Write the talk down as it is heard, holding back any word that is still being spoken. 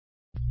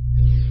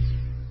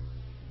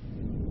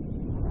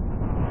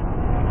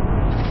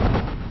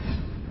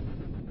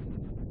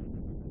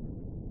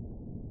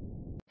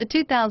The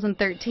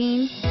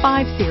 2013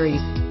 5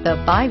 Series.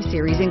 The 5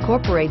 Series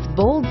incorporates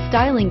bold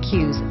styling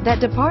cues that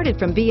departed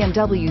from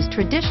BMW's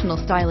traditional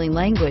styling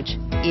language.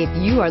 If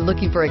you are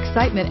looking for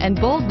excitement and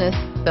boldness,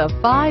 the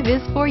 5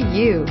 is for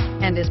you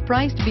and is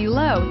priced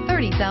below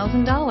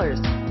 $30,000.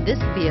 This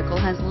vehicle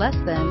has less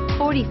than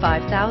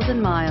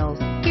 45,000 miles.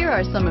 Here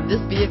are some of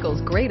this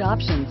vehicle's great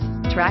options: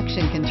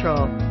 traction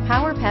control,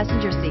 power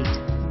passenger seat,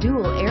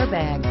 dual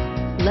airbags,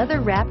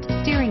 leather-wrapped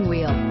steering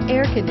wheel,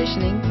 air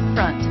conditioning,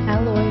 front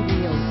alloy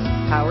wheels,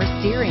 power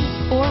steering,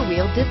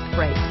 4-wheel disc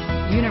brakes,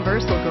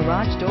 universal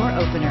garage door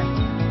opener.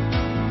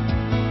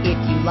 If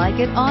you like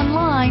it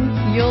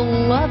online, you'll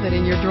love it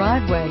in your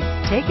driveway.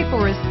 Take it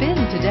for a spin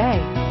today.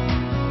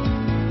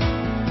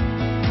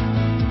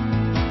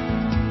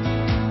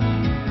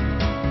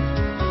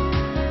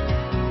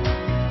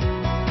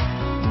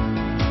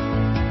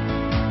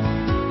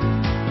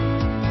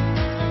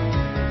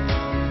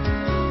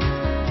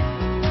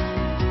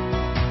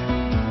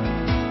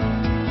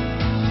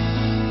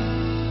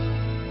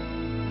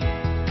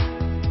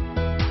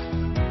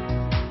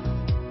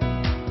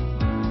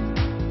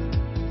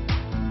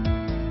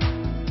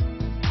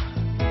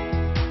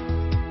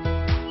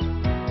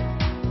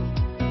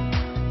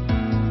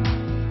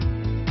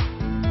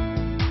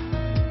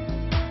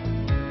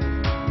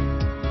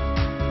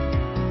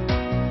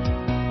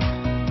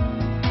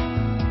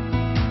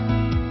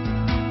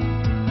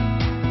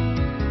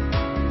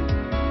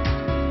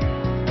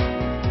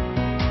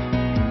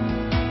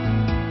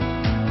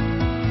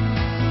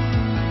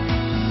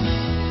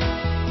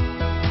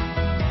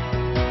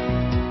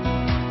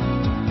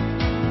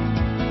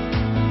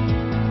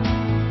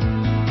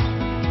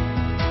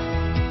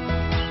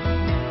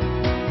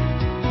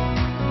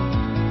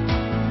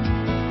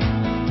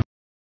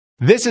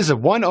 This is a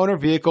one-owner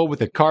vehicle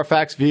with a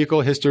Carfax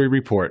Vehicle History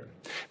Report.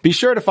 Be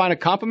sure to find a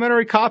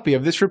complimentary copy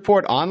of this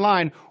report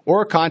online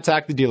or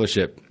contact the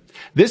dealership.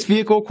 This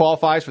vehicle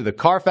qualifies for the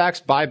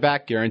Carfax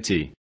Buyback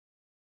Guarantee.